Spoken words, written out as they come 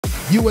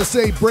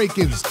USA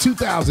Break-In's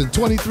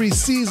 2023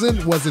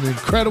 season was an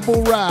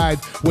incredible ride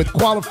with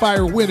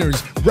qualifier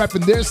winners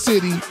repping their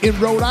city in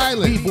Rhode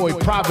Island. B-Boy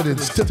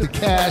Providence took the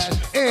cash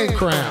and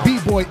crown.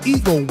 B-Boy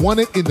Eagle won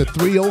it in the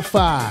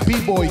 305.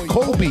 B-Boy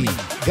Colby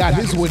got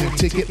his winning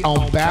ticket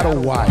on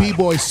Battle Wire.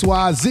 B-Boy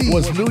Swazi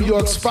was New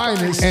York's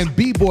finest, and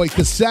B-Boy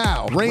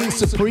Casal reigned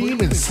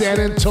supreme in San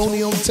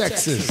Antonio,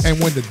 Texas. And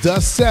when the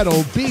dust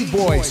settled,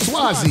 B-Boy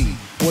Swazi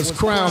was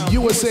crowned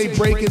USA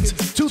Break-In's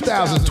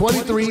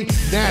 2023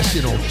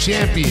 National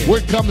Champion.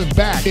 We're coming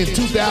back in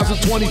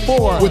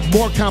 2024 with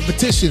more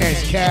competition and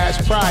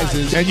cash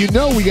prizes. And you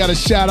know we got to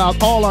shout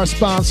out all our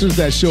sponsors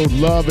that showed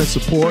love and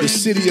support. The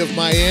City of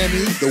Miami,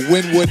 the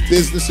Wynwood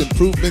Business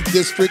Improvement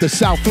District, The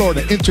South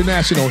Florida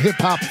International Hip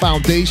Hop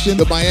Foundation,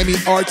 the Miami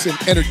Arts and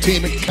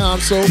Entertainment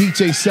Council,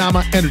 DJ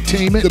Sama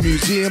Entertainment, the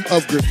Museum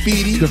of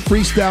Graffiti, the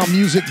Freestyle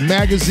Music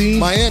Magazine,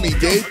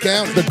 Miami-Dade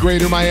County, the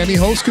Greater Miami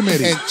Host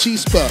Committee, and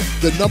Chispa,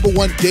 the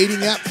 #1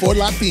 dating app for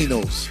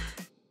Latinos.